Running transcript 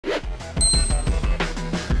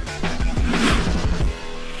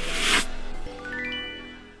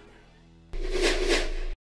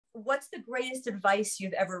what's the greatest advice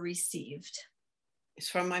you've ever received? It's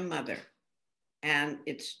from my mother, and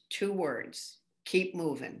it's 2 words: keep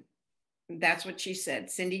moving. That's what she said.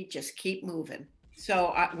 Cindy, just keep moving.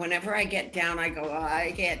 So whenever I get down, I go, oh,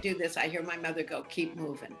 I can't do this. I hear my mother go, keep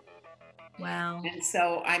moving. Wow. And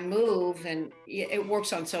so I move, and it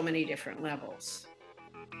works on so many different levels.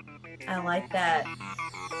 I like that.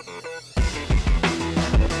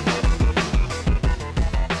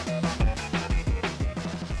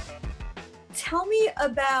 Tell me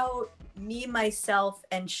about Me, Myself,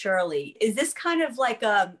 and Shirley. Is this kind of like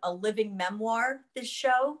a living memoir, this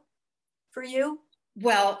show, for you?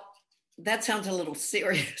 Well, that sounds a little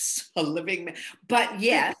serious, but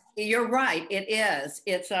yes, you're right. It is.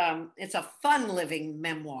 It's a fun living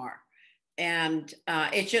memoir, and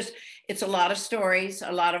it's a lot of stories,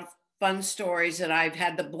 a lot of fun stories that I've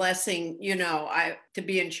had the blessing, to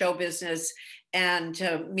be in show business and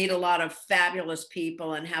to meet a lot of fabulous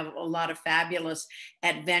people and have a lot of fabulous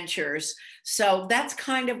adventures. So that's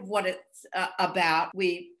kind of what it's about.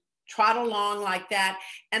 We trot along like that.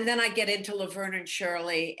 And then I get into Laverne and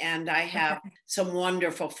Shirley, and I have some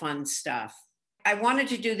wonderful fun stuff. I wanted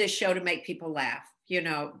to do this show to make people laugh,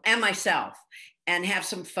 and myself, and have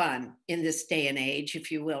some fun in this day and age, if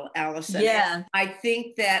you will, Allison. Yeah. And I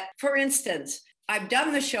think that, for instance, I've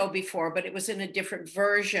done the show before, but it was in a different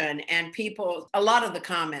version. And a lot of the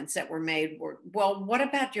comments that were made were, well, what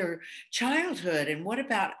about your childhood? And what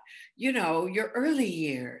about, your early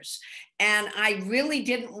years? And I really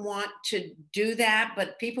didn't want to do that,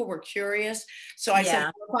 but people were curious. So I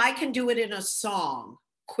said, well, if I can do it in a song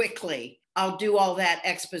quickly, I'll do all that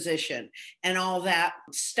exposition and all that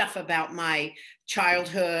stuff about my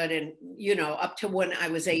childhood and, up to when I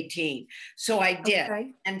was 18. So I did.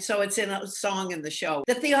 Okay. And so it's in a song in the show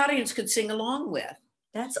that the audience could sing along with.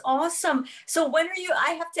 That's awesome. So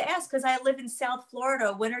I have to ask, because I live in South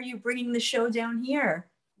Florida, when are you bringing the show down here?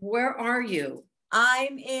 Where are you?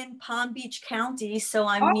 I'm in Palm Beach County. So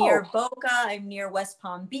I'm near Boca. I'm near West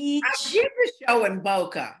Palm Beach. I did the show in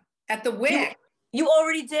Boca at the WIC. You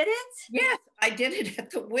already did it? Yes, I did it at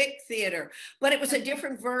the WIC Theater, but it was a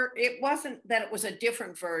different it wasn't that it was a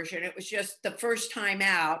different version. It was just the first time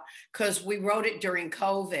out, because we wrote it during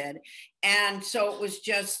COVID. And so it was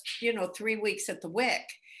just, 3 weeks at the WIC.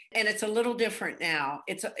 And it's a little different now.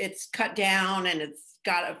 It's cut down, and it's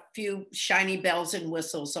got a few shiny bells and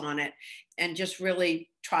whistles on it, and just really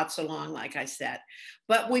trots along, like I said.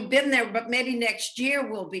 But we've been there, but maybe next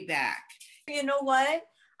year we'll be back. You know what?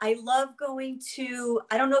 I love going to,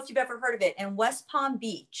 I don't know if you've ever heard of it, in West Palm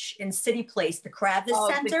Beach, in City Place, the Kravis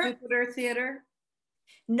Center. The Jupiter Theater?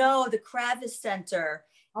 No, the Kravis Center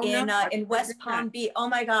in West Palm Beach. Oh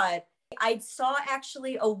my God. I saw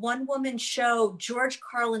actually a one-woman show. George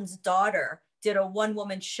Carlin's daughter did a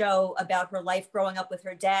one-woman show about her life growing up with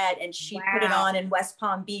her dad, and she put it on in West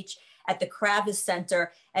Palm Beach at the Kravis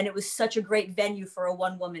Center, and it was such a great venue for a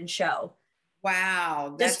one-woman show.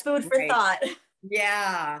 Wow. Just food for thought.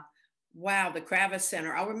 Yeah. Wow. The Kravis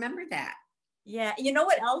Center. I'll remember that. Yeah. You know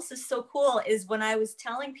what else is so cool is when I was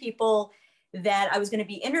telling people that I was going to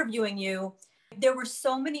be interviewing you, there were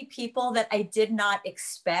so many people that I did not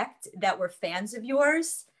expect that were fans of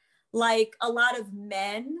yours. Like a lot of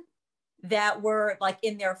men that were like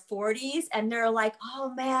in their 40s, and they're like,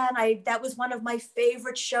 oh man, that was one of my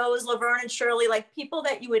favorite shows, Laverne and Shirley, like people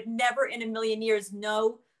that you would never in a million years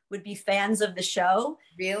know would be fans of the show.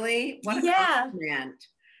 Really? What a compliment.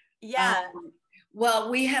 Yeah.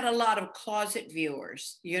 Well, we had a lot of closet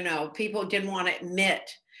viewers, people didn't want to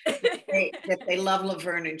admit that they love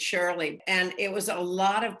Laverne and Shirley. And it was a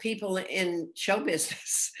lot of people in show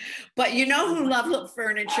business. But who loved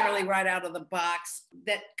Laverne and Shirley right out of the box?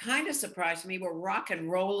 That kind of surprised me were rock and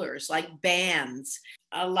rollers, like bands.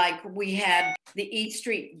 Like we had the E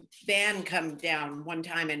Street Band come down one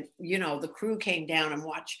time, and the crew came down and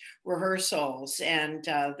watched rehearsals, and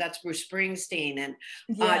that's Bruce Springsteen, and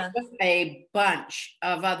just a bunch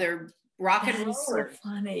of other rock and rollers. So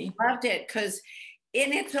funny. Loved it because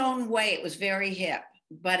in its own way it was very hip,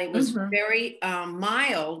 but it was very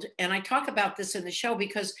mild. And I talk about this in the show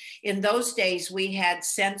because in those days we had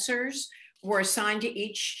censors were assigned to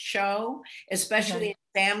each show, especially in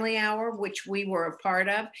Family Hour, which we were a part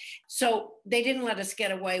of. So they didn't let us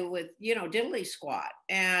get away with, diddly squat.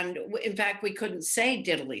 And in fact, we couldn't say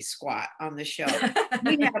diddly squat on the show.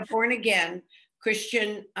 We had a born again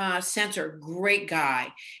Christian censor, great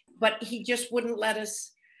guy, but he just wouldn't let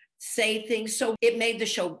us say things. So it made the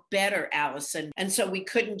show better, Allison. And so we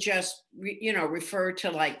couldn't just, refer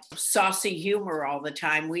to like saucy humor all the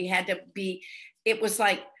time. We had to be, it was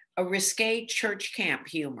like a risque church camp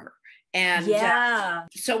humor. And Yeah.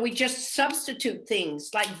 so we just substitute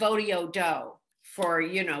things like vodio do for,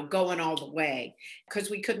 going all the way, because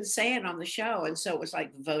we couldn't say it on the show. And so it was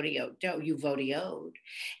like vodio do, you vodioed,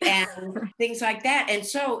 and things like that. And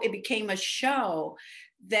so it became a show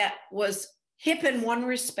that was hip in one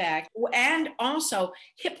respect, and also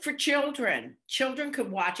hip for children. Children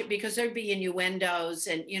could watch it because there'd be innuendos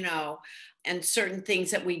and, and certain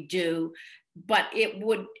things that we do. But it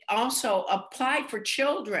would also apply for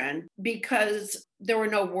children because there were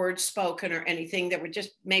no words spoken or anything. There would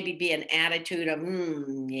just maybe be an attitude of,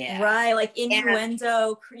 yeah. Right. Like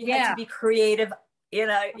innuendo, you had to be creative,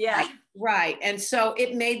 yeah. Right. And so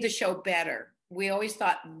it made the show better. We always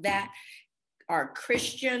thought that our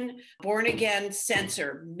Christian born again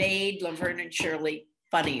censor made Laverne and Shirley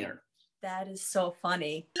funnier. That is so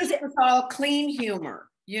funny. It was all clean humor.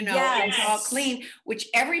 Yes. It's all clean, which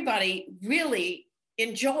everybody really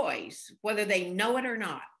enjoys, whether they know it or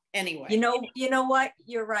not. Anyway, you know what?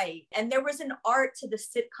 You're right. And there was an art to the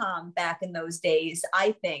sitcom back in those days.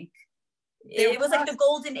 I think it was like the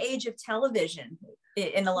golden age of television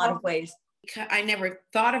in a lot of ways. I never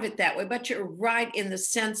thought of it that way, but you're right in the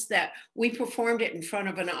sense that we performed it in front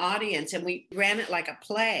of an audience and we ran it like a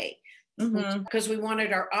play, because we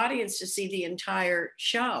wanted our audience to see the entire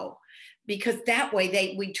show. Because that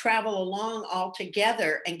way we travel along all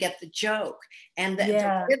together and get the joke. And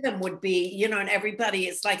the rhythm would be, and everybody,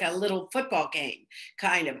 it's like a little football game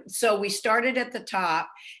kind of. So we started at the top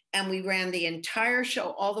and we ran the entire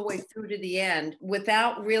show all the way through to the end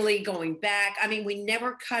without really going back. I mean, we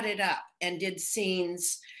never cut it up and did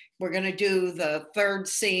scenes. We're going to do the third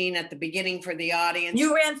scene at the beginning for the audience.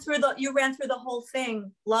 You ran through the whole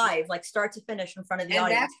thing live, like start to finish in front of the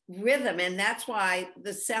audience. That's rhythm. And that's why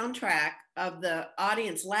the soundtrack of the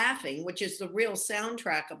audience laughing, which is the real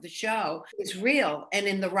soundtrack of the show, is real and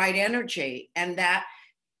in the right energy. And that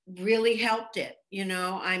really helped it.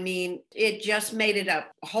 I mean, it just made it a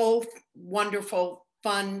whole wonderful,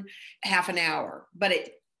 fun half an hour, but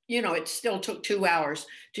it still took 2 hours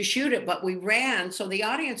to shoot it, but we ran. So the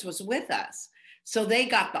audience was with us. So they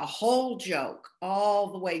got the whole joke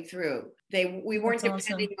all the way through. We weren't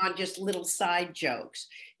depending on just little side jokes.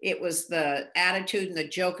 It was the attitude and the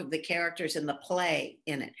joke of the characters and the play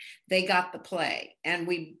in it. They got the play. And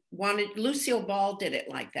Lucille Ball did it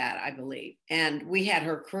like that, I believe. And we had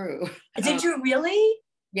her crew. Did you really?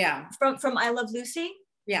 Yeah. From I Love Lucy?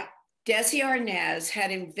 Yeah. Desi Arnaz had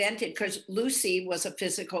invented, because Lucy was a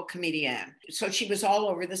physical comedian, so she was all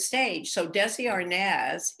over the stage. So Desi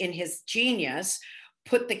Arnaz, in his genius,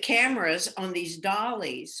 put the cameras on these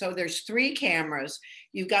dollies. So there's 3 cameras.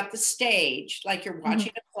 You've got the stage, like you're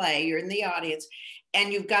watching a play, you're in the audience,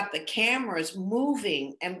 and you've got the cameras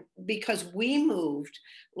moving. And because we moved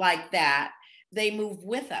like that, they move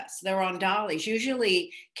with us. They're on dollies.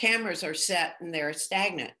 Usually cameras are set and they're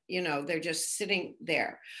stagnant. They're just sitting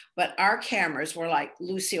there. But our cameras were like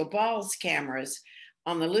Lucille Ball's cameras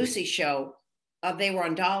on the Lucy show. They were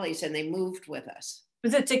on dollies and they moved with us.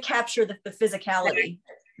 Was it to capture the physicality,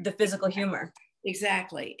 the physical humor?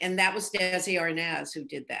 Exactly. And that was Desi Arnaz who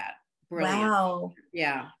did that. Brilliant. Wow.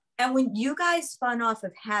 Yeah. And when you guys spun off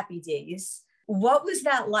of Happy Days, what was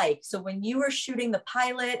that like? So when you were shooting the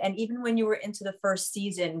pilot and even when you were into the first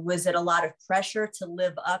season, was it a lot of pressure to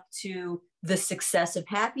live up to the success of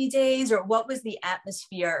Happy Days, or what was the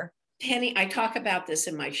atmosphere? Penny, I talk about this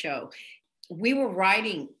in my show. We were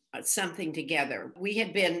writing something together. We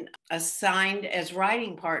had been assigned as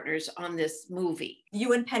writing partners on this movie.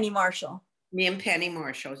 You and Penny Marshall. Me and Penny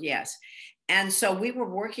Marshall, yes. And so we were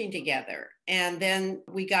working together. And then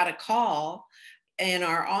we got a call in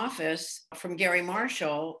our office from Gary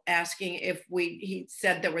Marshall asking if he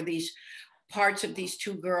said there were these parts of these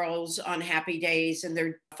 2 girls on Happy Days,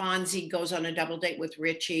 and Fonzie goes on a double date with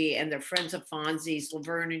Richie, and they're friends of Fonzie's,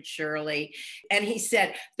 Laverne and Shirley. And he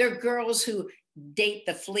said, they're girls who date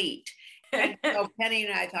the fleet. And so Penny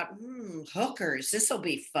and I thought, hookers, this will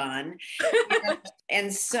be fun.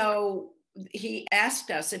 And so he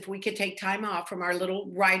asked us if we could take time off from our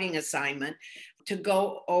little writing assignment to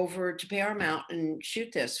go over to Paramount and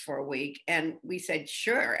shoot this for a week. And we said,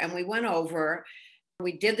 sure. And we went over,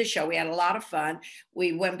 we did the show. We had a lot of fun.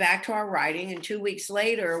 We went back to our writing, and 2 weeks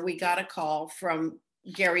later, we got a call from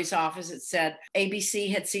Gary's office. It said ABC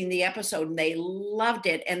had seen the episode and they loved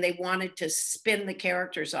it and they wanted to spin the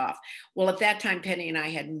characters off. Well, at that time, Penny and I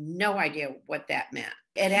had no idea what that meant.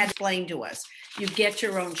 It had explained to us, you get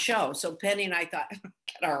your own show. So Penny and I thought,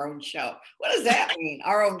 our own show. What does that mean?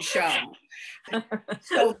 Our own show.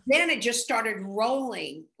 So then it just started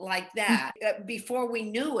rolling like that. Before we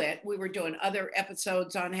knew it, we were doing other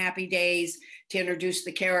episodes on Happy Days to introduce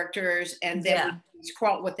the characters. And then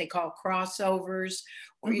what they call crossovers,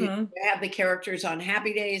 where you have the characters on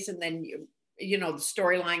Happy Days, and then the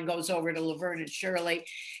storyline goes over to Laverne and Shirley.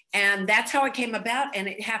 And that's how it came about. And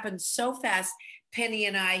it happened so fast. Penny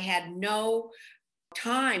and I had no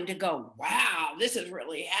time to go, wow, this is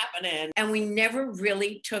really happening. And we never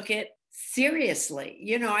really took it seriously.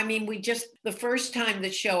 The first time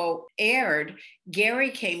the show aired,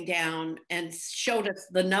 Gary came down and showed us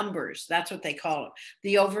the numbers. That's what they call it.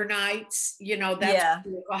 The overnights,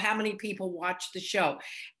 how many people watched the show.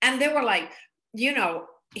 And they were like,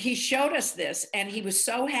 he showed us this and he was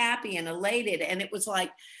so happy and elated. And it was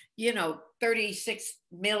like, 36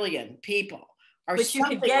 million people. Which you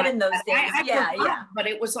could get in those days. Yeah. But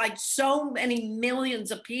it was like so many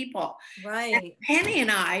millions of people. Right. And Penny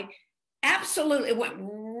and I absolutely went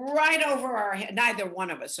right over our head. Neither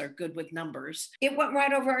one of us are good with numbers. It went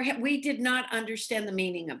right over our head. We did not understand the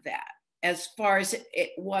meaning of that as far as it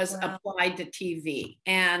was applied to TV.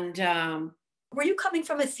 And were you coming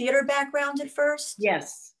from a theater background at first?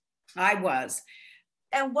 Yes, I was.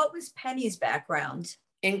 And what was Penny's background?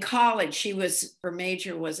 In college, her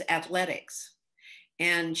major was athletics.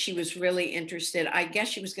 And she was really interested. I guess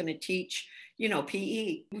she was going to teach,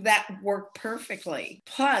 PE. That worked perfectly.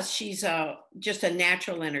 Plus, she's just a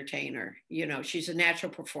natural entertainer. She's a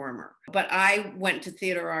natural performer. But I went to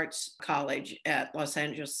theater arts college at Los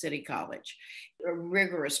Angeles City College, a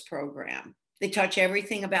rigorous program. They taught you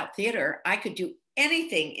everything about theater. I could do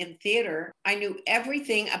anything in theater. I knew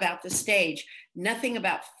everything about the stage, nothing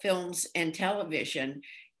about films and television,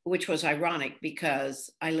 which was ironic because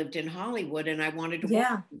I lived in Hollywood and I wanted to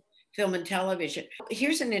work in film and television.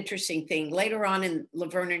 Here's an interesting thing. Later on in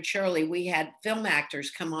Laverne and Shirley, we had film actors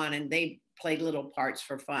come on and they played little parts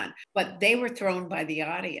for fun, but they were thrown by the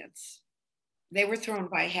audience. They were thrown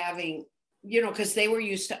by having, because they were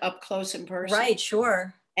used to up close and personal. Right,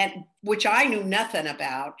 sure. And which I knew nothing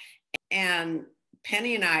about. And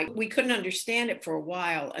Penny and I, we couldn't understand it for a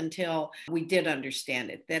while until we did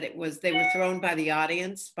understand it, that they were thrown by the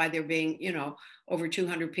audience, by there being, over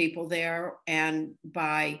 200 people there, and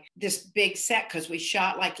by this big set, because we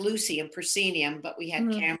shot like Lucy and proscenium, but we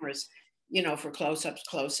had cameras, for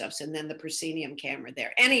close-ups, and then the proscenium camera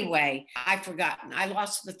there. Anyway, I've forgotten. I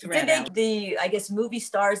lost the thread. Did movie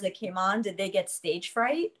stars that came on, did they get stage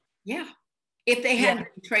fright? Yeah. If they hadn't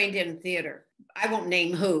been trained in theater. I won't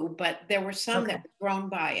name who, but there were some that were thrown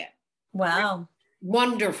by it. Wow.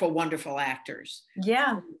 Wonderful, wonderful actors.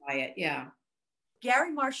 Yeah. By it, yeah.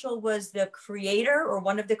 Gary Marshall was the creator or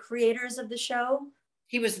one of the creators of the show?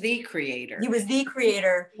 He was the creator. He was the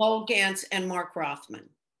creator. Lowell Gans and Mark Rothman.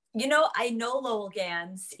 I know Lowell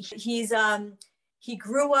Gans. He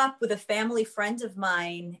grew up with a family friend of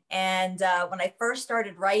mine. And when I first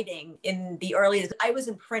started writing in the early days, I was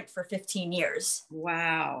in print for 15 years.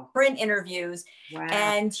 Wow. Print interviews. Wow.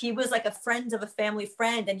 And he was like a friend of a family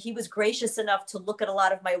friend. And he was gracious enough to look at a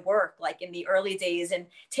lot of my work, like in the early days, and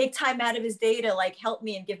take time out of his day to like help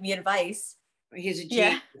me and give me advice. He's a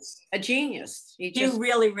genius. A genius. He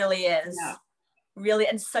really, really is. Yeah. Really,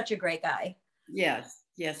 and such a great guy. Yes.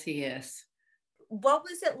 Yes, he is. What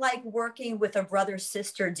was it like working with a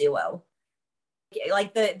brother-sister duo?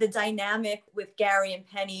 Like the dynamic with Gary and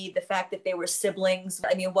Penny, the fact that they were siblings.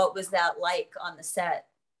 I mean, what was that like on the set?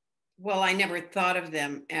 Well, I never thought of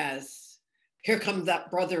them as, here comes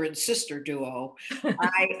that brother and sister duo.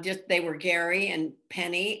 They were Gary and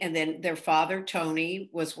Penny, and then their father, Tony,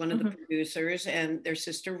 was one of the producers, and their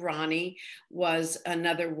sister, Ronnie, was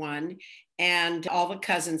another one. And all the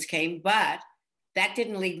cousins came, but that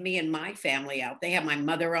didn't leave me and my family out. They had my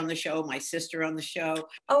mother on the show, my sister on the show.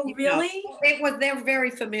 Oh, really? They're very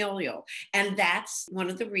familial. And that's one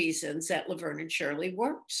of the reasons that Laverne and Shirley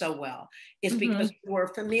worked so well, is because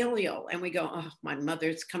we're familial. And we go, oh, my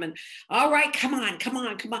mother's coming. All right, come on.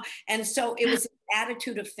 And so it was an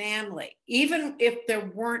attitude of family. Even if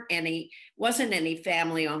there wasn't any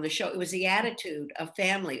family on the show, it was the attitude of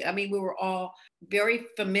family. I mean, we were all very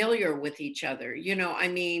familiar with each other,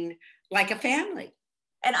 like a family.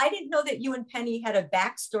 And I didn't know that you and Penny had a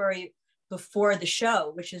backstory before the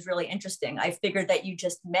show, which is really interesting. I figured that you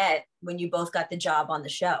just met when you both got the job on the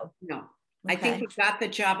show. No, okay. I think we got the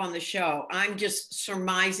job on the show. I'm just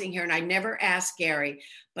surmising here, and I never asked Gary,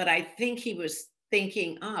 but I think he was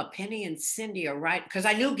thinking, Penny and Cindy are right. Because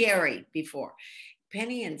I knew Gary before.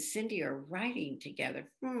 Penny and Cindy are writing together.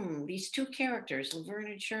 These two characters,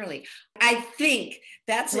 Laverne and Shirley. I think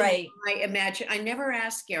that's Right. in my imagine. I never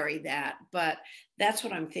asked Gary that, but that's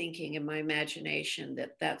what I'm thinking in my imagination,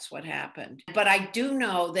 that that's what happened. But I do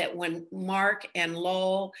know that when Mark and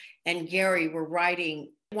Lowell and Gary were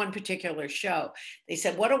writing one particular show, they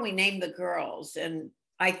said, what do we name the girls? And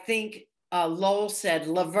I think Lowell said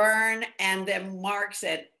Laverne, and then Mark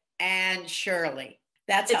said, and Shirley.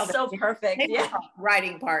 That's how it's so perfect. Yeah.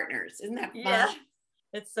 Writing partners. Isn't that fun? Yeah.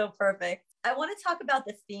 It's so perfect. I want to talk about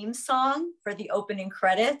the theme song for the opening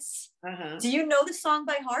credits. Do you know the song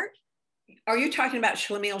by heart? Are you talking about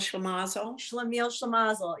Schlemiel Schlemazel? Schlemiel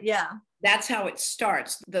Schlemazel, yeah. That's how it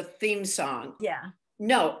starts, the theme song. Yeah.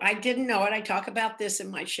 No, I didn't know it. I talk about this in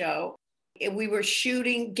my show. We were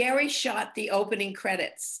shooting, Gary shot the opening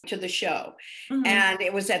credits to the show. And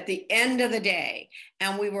it was at the end of the day.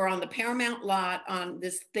 And we were on the Paramount lot on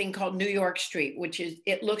this thing called New York Street, which is,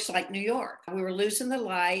 it looks like New York. We were losing the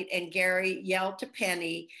light, and Gary yelled to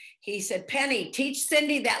Penny. He said, Penny, teach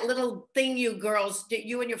Cindy that little thing you girls did,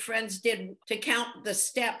 you and your friends did, to count the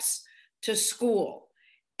steps to school.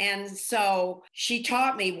 And so she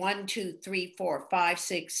taught me 1, 2, 3, 4, 5,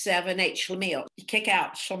 6, 7, 8, Schlemiel, kick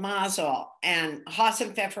out, Schlemazel, and Haas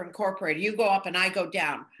and Pfeffer Incorporated. You go up and I go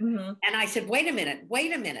down. And I said, wait a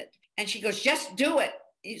minute. And she goes, just do it.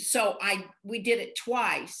 So we did it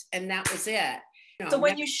twice, and that was it. So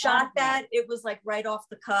when you shot that, it was like right off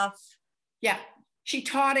the cuff. Yeah. She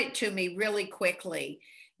taught it to me really quickly.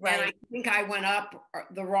 Right. And I think I went up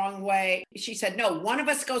the wrong way. She said, no, one of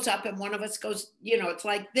us goes up and one of us goes, it's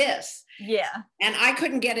like this. Yeah. And I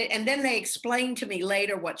couldn't get it. And then they explained to me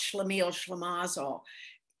later what Schlemiel Schlemazel.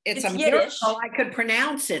 It's a miracle I could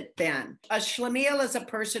pronounce it then. A Schlemiel is a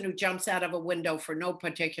person who jumps out of a window for no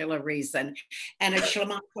particular reason. And a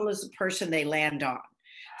Schlemazel is a person they land on.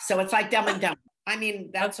 So it's like Dumb and Dumber. I mean,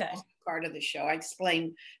 that's part of the show. I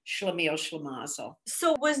explained Schlemiel Schlemazel.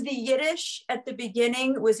 So was the Yiddish at the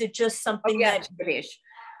beginning? Was it just something that Yiddish?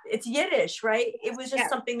 It's Yiddish, right? It was just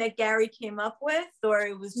something that Gary came up with, or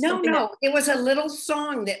it was it was a little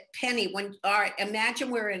song that Penny. Imagine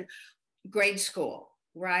we're in grade school,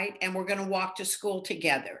 right? And we're going to walk to school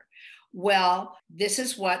together. Well, this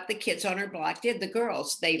is what the kids on our block did. The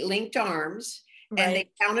girls, they linked arms. Right. And they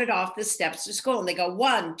counted off the steps to school, and they go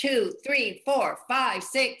 1, 2, 3, 4, 5,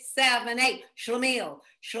 6, 7, 8. Schlemiel,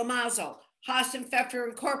 Schlemazel, Haas and Pfeffer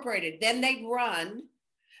Incorporated. Then they'd run.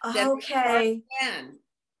 Okay.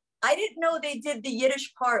 I didn't know they did the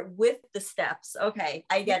Yiddish part with the steps. Okay,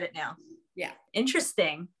 I get it now. Yeah.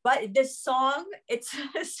 Interesting. But this song, it's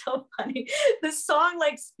so funny. The song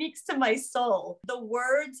like speaks to my soul. The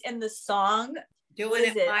words in the song. Doing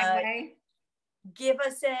it my way. Give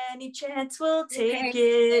us any chance, we'll take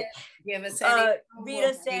it. Give us any read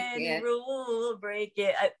us any rule, we'll break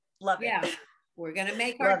it. I love it. Yeah, we're gonna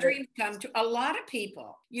make our dreams come true. A lot of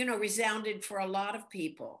people, resounded for a lot of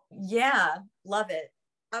people. Yeah, love it.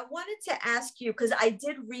 I wanted to ask you, because I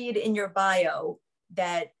did read in your bio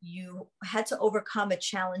that you had to overcome a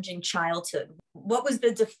challenging childhood. What was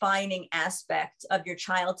the defining aspect of your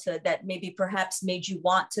childhood that maybe perhaps made you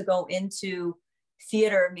want to go into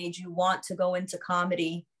theater, made you want to go into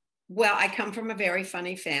comedy? Well, I come from a very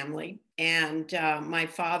funny family, and my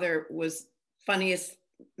father was funniest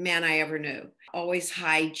man I ever knew. Always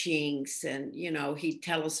hijinks, and he'd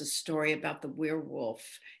tell us a story about the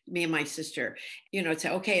werewolf. Me and my sister, say,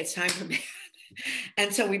 okay, it's time for bed.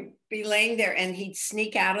 And so we'd be laying there, and he'd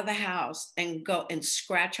sneak out of the house and go and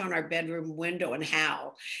scratch on our bedroom window and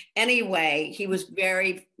howl. Anyway, he was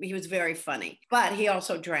very funny, but he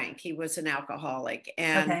also drank. He was an alcoholic.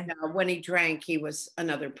 And when he drank, he was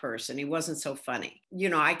another person. He wasn't so funny.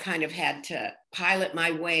 I kind of had to pilot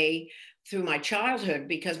my way through my childhood,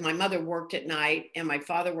 because my mother worked at night and my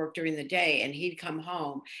father worked during the day, and he'd come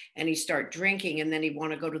home and he'd start drinking, and then he'd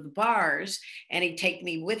want to go to the bars, and he'd take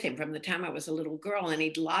me with him from the time I was a little girl, and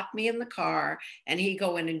he'd lock me in the car and he'd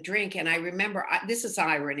go in and drink. And I remember, this is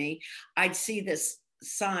irony, I'd see this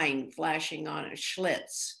sign flashing on it,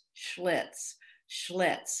 Schlitz, Schlitz,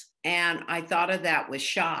 Schlitz. And I thought of that with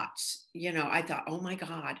shots. I thought, oh my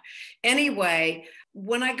God. Anyway,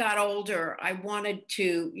 when I got older, I wanted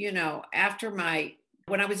to,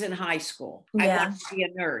 when I was in high school, I wanted to be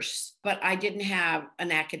a nurse, but I didn't have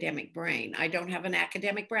an academic brain. I don't have an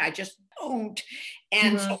academic brain. I just don't.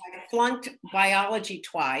 And so I flunked biology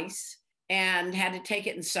twice and had to take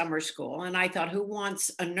it in summer school. And I thought, who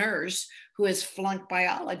wants a nurse who has flunked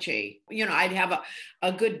biology? I'd have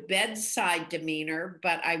a good bedside demeanor,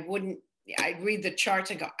 but I wouldn't, I read the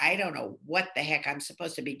charts and go, I don't know what the heck I'm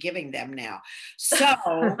supposed to be giving them now. So,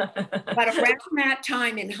 but around that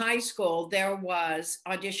time in high school, there was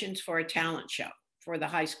auditions for a talent show, for the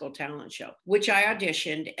high school talent show, which I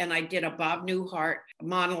auditioned, and I did a Bob Newhart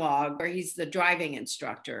monologue where he's the driving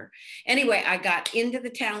instructor. Anyway, I got into the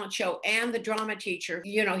talent show, and the drama teacher,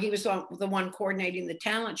 you know, he was the one coordinating the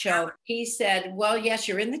talent show. He said, well, yes,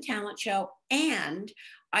 you're in the talent show, and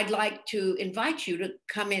I'd like to invite you to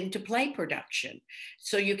come into play production.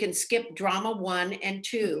 So you can skip drama 1 and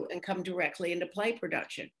 2 and come directly into play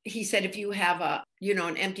production. He said, if you have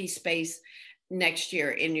an empty space next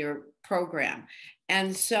year in your program.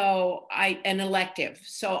 And so an elective.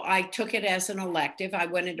 So I took it as an elective. I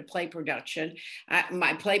went into play production.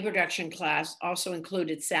 My play production class also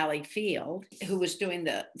included Sally Field, who was doing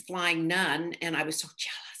the Flying Nun. And I was so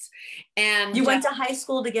jealous. And you went to high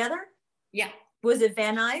school together? Yeah. Was it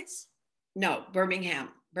Van Nuys? No, Birmingham.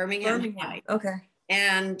 High. Okay.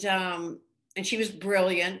 And she was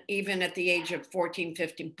brilliant, even at the age of 14,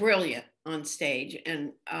 15, brilliant on stage,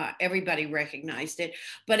 and everybody recognized it.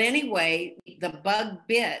 But anyway, the bug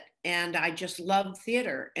bit, and I just loved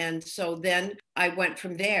theater. And so then I went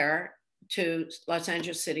from there to Los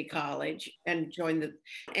Angeles City College and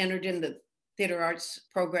entered in the theater arts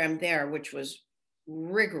program there, which was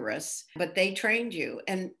rigorous, but they trained you.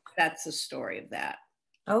 And that's the story of that.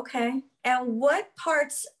 Okay. And what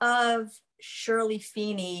parts of Shirley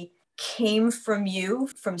Feeney came from you,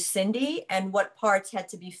 from Cindy, and what parts had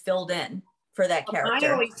to be filled in for that character?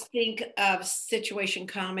 I always think of situation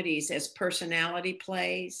comedies as personality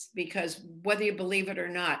plays, because whether you believe it or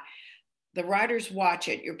not, the writers watch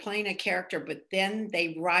it. You're playing a character, but then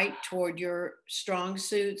they write toward your strong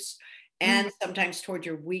suits and sometimes toward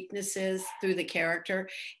your weaknesses through the character.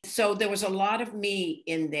 So there was a lot of me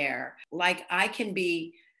in there. Like I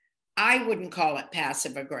wouldn't call it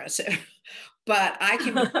passive aggressive, but I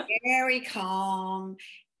can be very calm.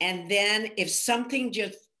 And then if something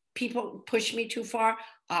people push me too far,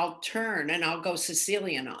 I'll turn and I'll go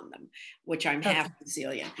Sicilian on them, which I'm half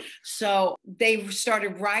Sicilian. So they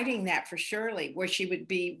started writing that for Shirley, where she would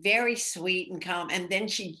be very sweet and calm, and then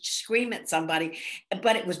she'd scream at somebody.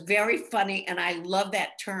 But it was very funny, and I love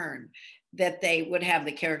that turn that they would have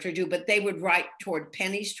the character do. But they would write toward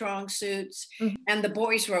Penny's strong suits, and the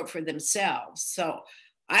boys wrote for themselves. So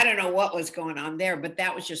I don't know what was going on there, but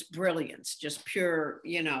that was just brilliance, just pure,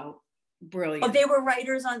 brilliant. Oh, they were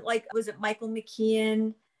writers on, like, was it Michael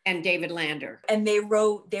McKeon? And David Lander. And they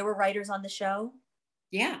were writers on the show?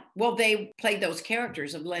 Yeah. Well, they played those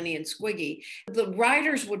characters of Lenny and Squiggy. The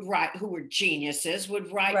writers would write, who were geniuses,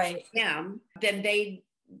 would write for them. Then they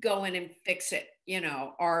go in and fix it,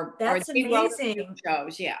 or that's they amazing. Wrote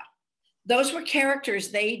shows. Yeah. Those were characters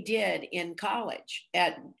they did in college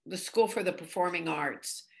at the School for the Performing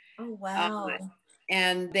Arts. Oh, wow.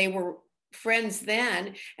 And they were friends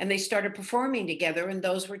then, and they started performing together, and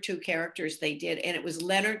those were 2 characters they did, and it was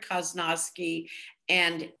Leonard Kosnowski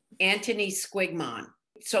and Anthony Squigmon.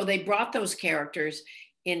 So they brought those characters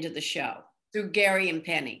into the show through Gary and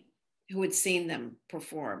Penny, who had seen them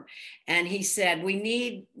perform. And he said, we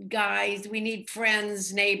need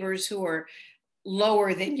friends, neighbors who are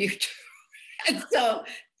lower than you two. And so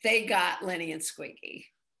they got Lenny and Squiggy.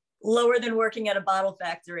 Lower than working at a bottle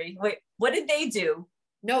factory. Wait, what did they do?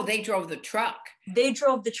 No, they drove the truck. They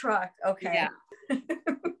drove the truck. Okay. Yeah.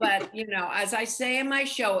 But, as I say in my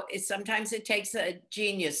show, sometimes it takes a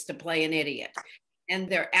genius to play an idiot. And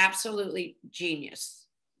they're absolutely genius,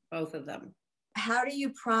 both of them. How do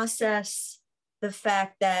you process the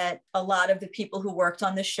fact that a lot of the people who worked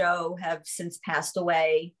on the show have since passed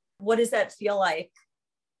away? What does that feel like?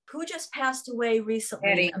 Who just passed away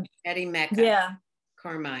recently? Eddie Mecca. Yeah.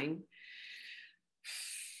 Carmine.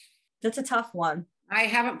 That's a tough one. I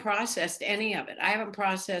haven't processed any of it. I haven't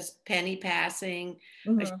processed Penny passing.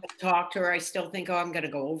 I still talk to her. I still think, I'm going to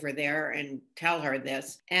go over there and tell her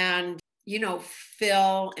this. And,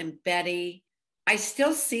 Phil and Betty, I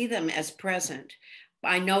still see them as present.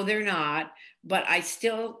 I know they're not, but I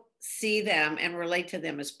still see them and relate to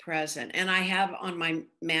them as present. And I have on my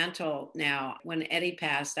mantle now, when Eddie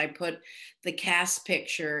passed, I put the cast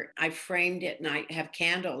picture, I framed it, and I have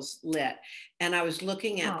candles lit. And I was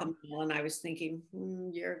looking at them all, and I was thinking,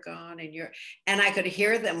 you're gone, and I could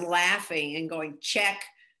hear them laughing and going, check,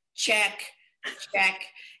 check, check.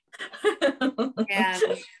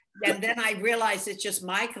 And then I realized it's just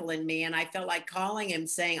Michael and me, and I felt like calling him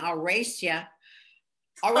saying, I'll race you.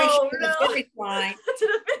 I'll race you to the finish line. To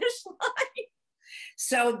the finish line.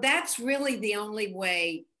 So that's really the only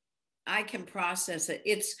way I can process it.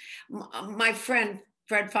 It's my friend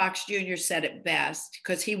Fred Fox Jr. said it best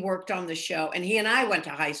because he worked on the show, and he and I went to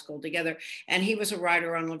high school together, and he was a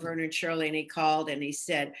writer on Laverne and Shirley, and he called and he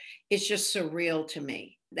said, it's just surreal to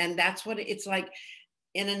me. And that's what it's like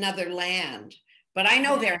in another land. But I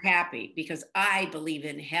know they're happy because I believe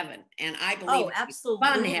in heaven, and I believe in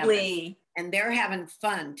fun heaven, and they're having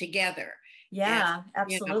fun together. Yeah, and,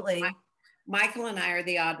 absolutely. You know, Michael and I are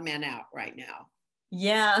the odd men out right now.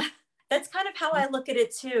 Yeah, that's kind of how I look at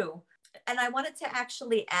it too. And I wanted to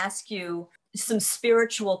actually ask you some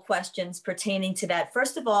spiritual questions pertaining to that.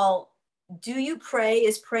 First of all, do you pray?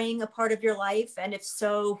 Is praying a part of your life? And if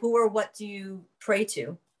so, who or what do you pray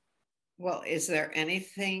to? Well, is there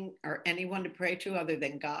anything or anyone to pray to other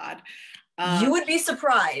than God? You would be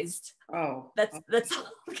surprised. Oh, that's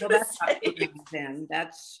all I'm gonna say. Then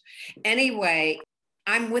that's anyway.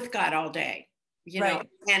 I'm with God all day, you know.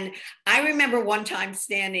 And I remember one time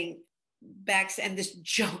standing back, and this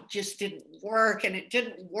joke just didn't work, and it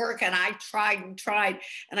didn't work, and I tried and tried,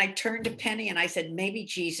 and I turned to Penny and I said, maybe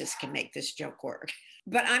Jesus can make this joke work.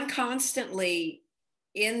 But I'm constantly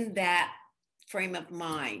in that frame of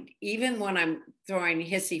mind, even when I'm throwing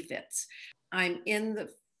hissy fits. I'm in the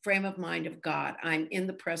frame of mind of God. I'm in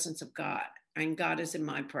the presence of God, and God is in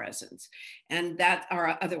my presence. And that,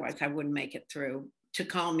 or otherwise I wouldn't make it through, to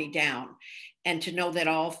calm me down and to know that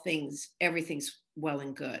everything's well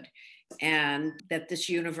and good, and that this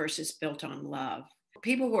universe is built on love.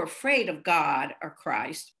 People who are afraid of God or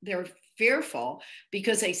Christ, they're fearful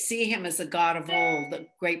because they see him as the God of old, the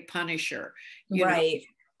great punisher, you know,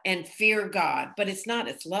 and fear God. But it's not,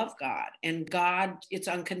 it's love God. And God, it's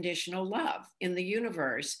unconditional love in the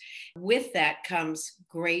universe. With that comes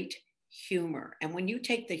great humor. And when you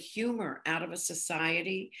take the humor out of a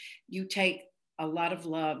society, you take a lot of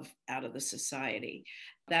love out of the society.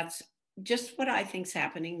 That's just what I think is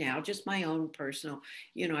happening now, just my own personal,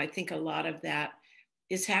 you know, I think a lot of that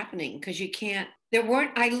is happening because you can't,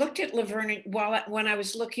 I looked at Laverne when I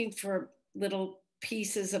was looking for little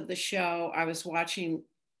pieces of the show, I was watching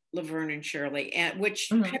Laverne and Shirley, which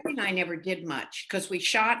Penny and I never did much because we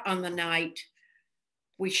shot the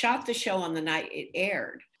show on the night it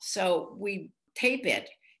aired. So we tape it,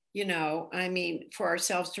 you know, I mean, for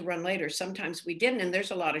ourselves to run later. Sometimes we didn't, and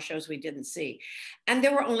there's a lot of shows we didn't see. And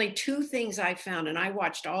there were only 2 things I found, and I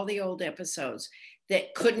watched all the old episodes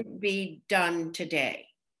that couldn't be done today,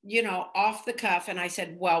 you know, off the cuff. And I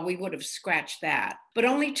said, well, we would have scratched that, but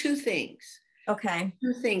only 2 things. Okay.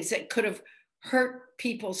 2 things that could have hurt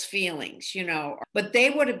people's feelings, you know, but they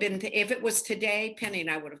would have been, if it was today, Penny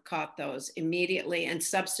and I would have caught those immediately and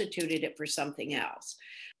substituted it for something else.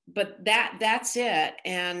 But that's it.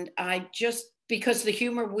 And I just, because the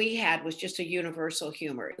humor we had was just a universal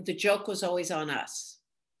humor. The joke was always on us.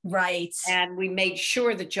 Right. And we made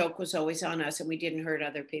sure the joke was always on us and we didn't hurt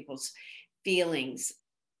other people's feelings.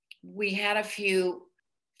 We had a few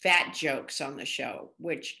fat jokes on the show,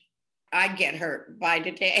 which I get hurt by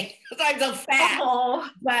today because I'm so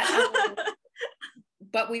fat.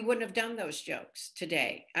 But we wouldn't have done those jokes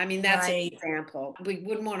today. I mean, that's an example. We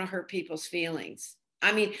wouldn't want to hurt people's feelings.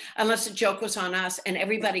 I mean, unless the joke was on us and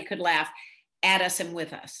everybody could laugh at us and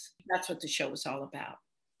with us. That's what the show was all about.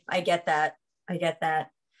 I get that.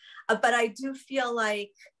 But I do feel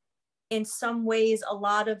like in some ways, a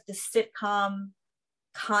lot of the sitcom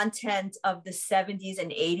content of the 70s and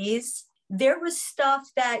 80s, there was stuff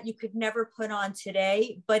that you could never put on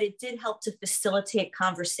today, but it did help to facilitate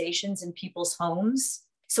conversations in people's homes.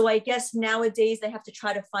 So I guess nowadays they have to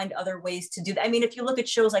try to find other ways to do that. I mean, if you look at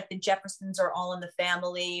shows like The Jeffersons or All in the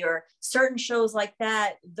Family or certain shows like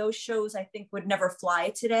that, those shows I think would never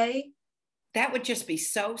fly today. That would just be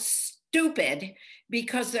so stupid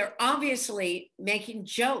because they're obviously making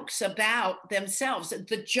jokes about themselves.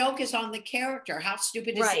 The joke is on the character. How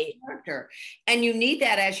stupid is the character? And you need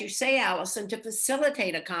that, as you say, Allison, to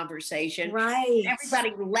facilitate a conversation. Right.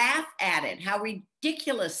 Everybody laugh at it, how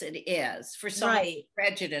ridiculous it is for some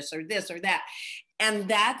prejudice or this or that. And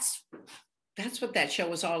that's what that show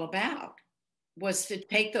was all about, was to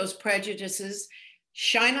take those prejudices,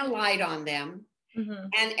 shine a light on them,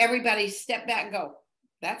 and everybody step back and go,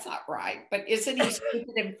 that's not right, but isn't he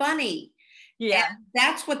stupid and funny? Yeah. And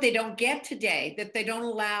that's what they don't get today, that they don't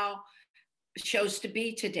allow shows to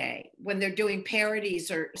be today when they're doing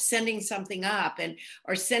parodies or sending something up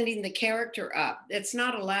or sending the character up. It's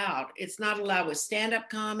not allowed. It's not allowed with stand-up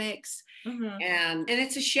comics. And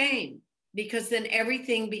it's a shame because then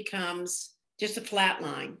everything becomes just a flat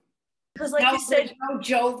line. Because like you said,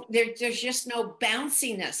 there's just no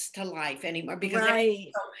bounciness to life anymore because they're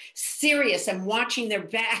so serious and watching their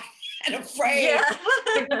back and afraid Yeah.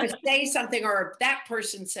 they're going to say something, or if that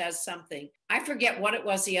person says something. I forget what it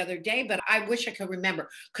was the other day, but I wish I could remember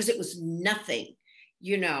because it was nothing,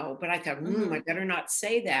 but I thought, I better not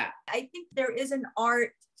say that. I think there is an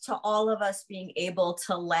art to all of us being able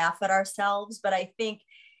to laugh at ourselves. But I think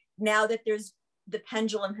now that the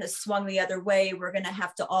pendulum has swung the other way, we're going to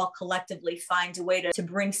have to all collectively find a way to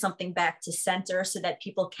bring something back to center so that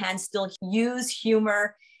people can still use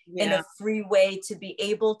humor in a free way to be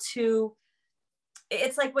able to,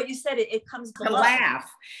 it's like what you said, it comes to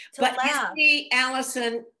laugh. But laugh. You see,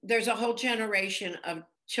 Allison, there's a whole generation of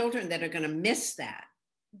children that are going to miss that.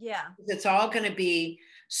 Yeah. It's all going to be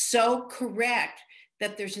so correct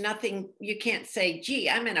that there's nothing, you can't say, gee,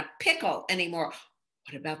 I'm in a pickle anymore.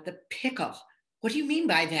 What about the pickle? What do you mean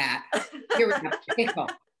by that? You're in a pickle.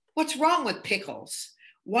 What's wrong with pickles?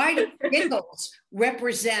 Why do pickles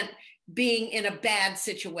represent being in a bad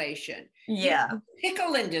situation? Yeah. The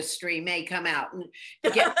pickle industry may come out and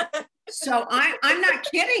get. So I'm not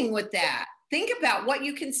kidding with that. Think about what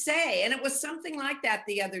you can say. And it was something like that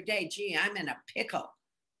the other day. Gee, I'm in a pickle.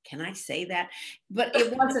 Can I say that? But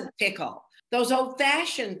it wasn't pickle. Those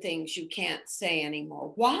old-fashioned things you can't say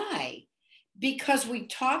anymore. Why? Because we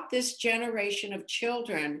taught this generation of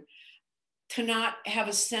children to not have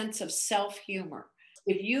a sense of self-humor.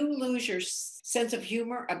 If you lose your sense of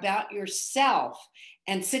humor about yourself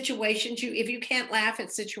and situations, if you can't laugh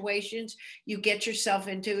at situations you get yourself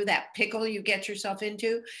into, that pickle you get yourself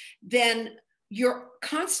into, then you're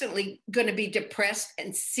constantly going to be depressed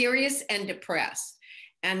and serious and depressed.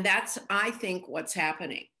 And that's, I think, what's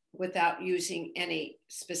happening without using any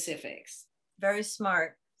specifics. Very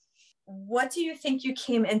smart. What do you think you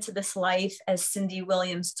came into this life as Cindy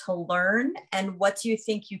Williams to learn? And what do you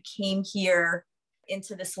think you came here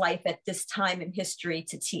into this life at this time in history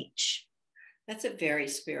to teach? That's a very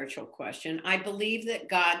spiritual question. I believe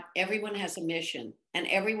that everyone has a mission, and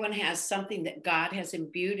everyone has something that God has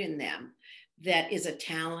imbued in them that is a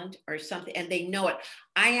talent or something, and they know it.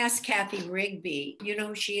 I asked Kathy Rigby,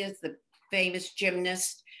 she is the famous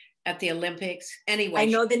gymnast at the Olympics. Anyway, I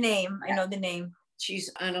know the name.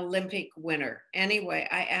 She's an Olympic winner. Anyway,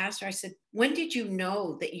 I asked her, I said, when did you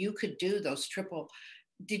know that you could do those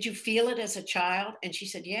did you feel it as a child? And she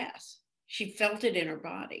said, yes, she felt it in her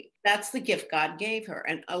body. That's the gift God gave her.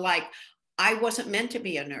 And I wasn't meant to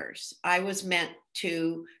be a nurse. I was meant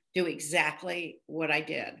to do exactly what I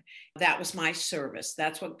did. That was my service.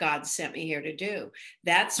 That's what God sent me here to do.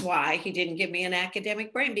 That's why he didn't give me an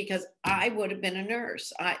academic brain, because I would have been a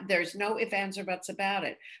nurse. There's no ifs, ands, or buts about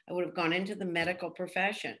it. I would have gone into the medical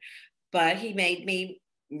profession, but he made me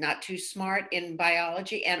not too smart in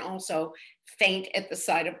biology and also faint at the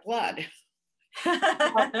sight of blood.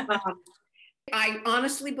 I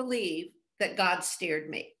honestly believe that God steered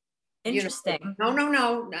me. Interesting. No.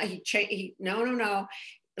 No.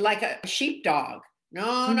 Like a sheepdog.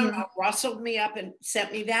 No, rustled me up and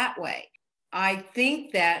sent me that way. I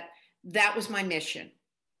think that was my mission,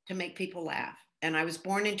 to make people laugh. And I was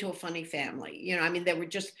born into a funny family. They were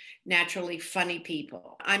just naturally funny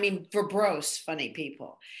people. Verbose funny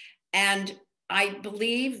people. And I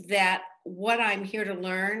believe that what I'm here to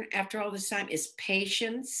learn after all this time is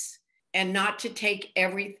patience, and not to take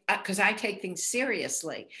because I take things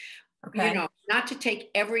seriously. Okay. Not to take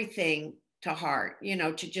everything to heart,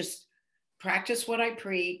 to just practice what I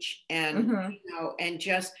preach and, and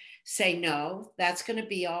just say, no, that's going to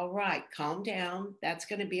be all right. Calm down. That's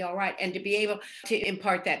going to be all right. And to be able to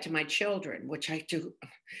impart that to my children, which I do,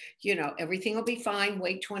 everything will be fine.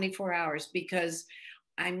 Wait 24 hours, because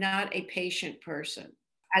I'm not a patient person.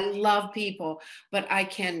 I love people, but I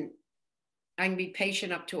can be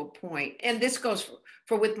patient up to a point. And this goes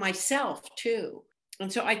for with myself too.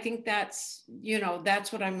 And so I think that's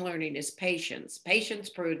what I'm learning is patience,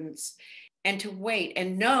 prudence, and to wait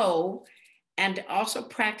and know, and also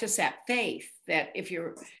practice that faith that if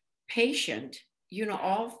you're patient,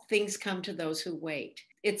 all things come to those who wait.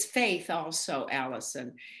 It's faith also,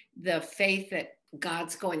 Allison, the faith that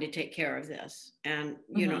God's going to take care of this, and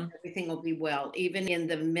everything will be well, even in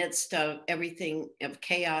the midst of everything of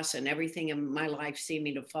chaos and everything in my life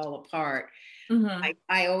seeming to fall apart.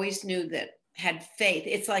 I always knew that, had faith.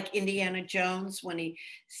 It's like Indiana Jones when he,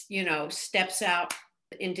 steps out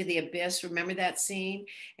into the abyss. Remember that scene?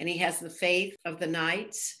 And he has the faith of the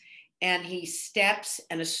knights, and he steps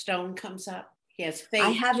and a stone comes up. He has faith. I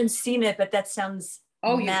haven't seen it, but that sounds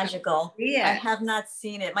magical. I have not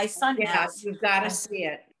seen it. My son has. You've got to see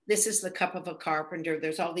it. This is the cup of a carpenter.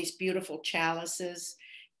 There's all these beautiful chalices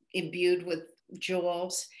imbued with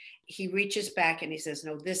jewels. He reaches back and he says,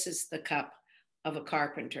 no, this is the cup of a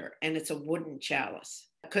carpenter, and it's a wooden chalice,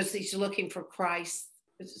 because he's looking for Christ,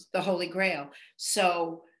 This is the Holy Grail.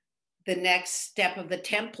 So the next step of the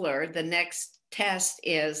Templar, the next test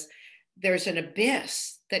is there's an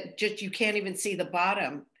abyss that just you can't even see the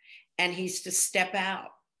bottom, and he's to step out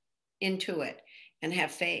into it and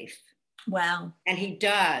have faith. Wow. And he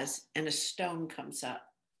does, and a stone comes up.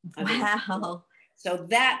 Wow. So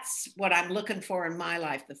that's what I'm looking for in my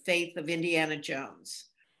life, the faith of Indiana Jones.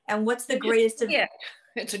 And what's the greatest? Yeah,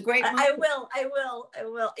 it's a great movie. I will.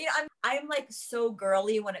 You know, I'm like so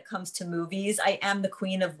girly when it comes to movies. I am the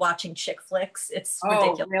queen of watching chick flicks. It's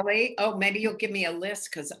ridiculous. Oh, really? Oh, maybe you'll give me a list,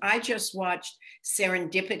 because I just watched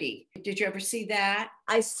Serendipity. Did you ever see that?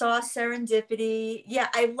 I saw Serendipity. Yeah,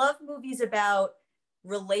 I love movies about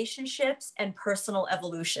relationships and personal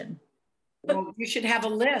evolution. Well, you should have a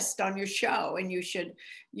list on your show, and you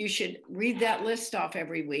should read that list off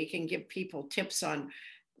every week and give people tips on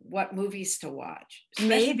what movies to watch.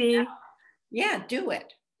 Maybe. Now. Yeah, do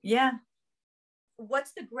it. Yeah.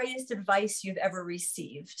 What's the greatest advice you've ever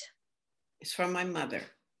received? It's from my mother,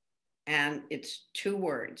 and it's 2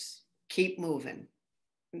 words: keep moving.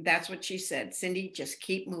 That's what she said. Cindy, just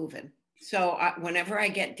keep moving. So whenever I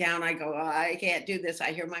get down, I go, oh, I can't do this.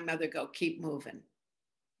 I hear my mother go, keep moving.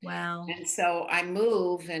 Wow. And so I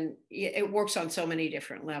move, and it works on so many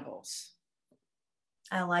different levels.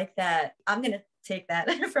 I like that. I'm going to take that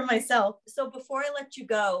for myself. So before I let you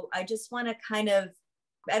go, I just want to kind of,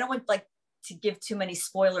 I don't want like to give too many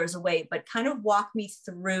spoilers away, but kind of walk me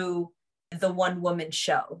through the one woman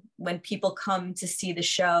show. When people come to see the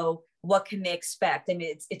show, what can they expect? I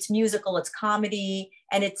mean, it's musical, it's comedy,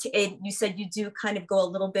 and you said you do kind of go a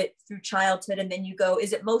little bit through childhood, and then you go,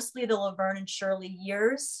 is it mostly the Laverne and Shirley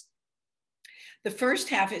years? The first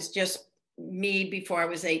half is just me before I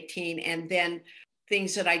was 18, and then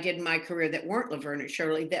things that I did in my career that weren't Laverne and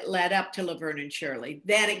Shirley that led up to Laverne and Shirley.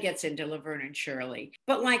 Then it gets into Laverne and Shirley.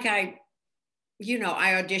 But like I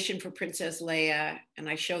auditioned for Princess Leia, and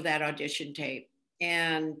I show that audition tape,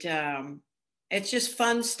 and it's just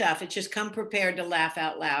fun stuff. It's just come prepared to laugh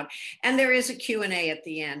out loud. And there is a Q&A at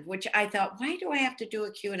the end, which I thought, why do I have to do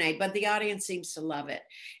a Q&A? But the audience seems to love it.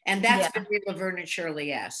 And that's very Laverne and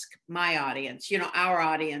Shirley-esque, my audience. Our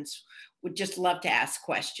audience would just love to ask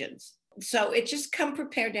questions. So it just come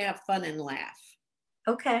prepared to have fun and laugh.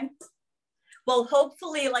 Okay. Well,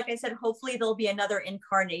 hopefully, like I said, hopefully there'll be another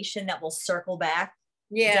incarnation that will circle back.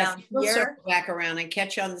 Yeah, we'll circle back around and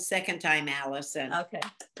catch you on the second time, Allison. Okay,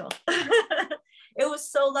 cool. It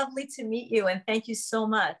was so lovely to meet you, and thank you so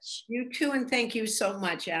much. You too, and thank you so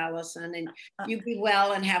much, Allison. And you be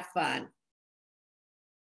well and have fun.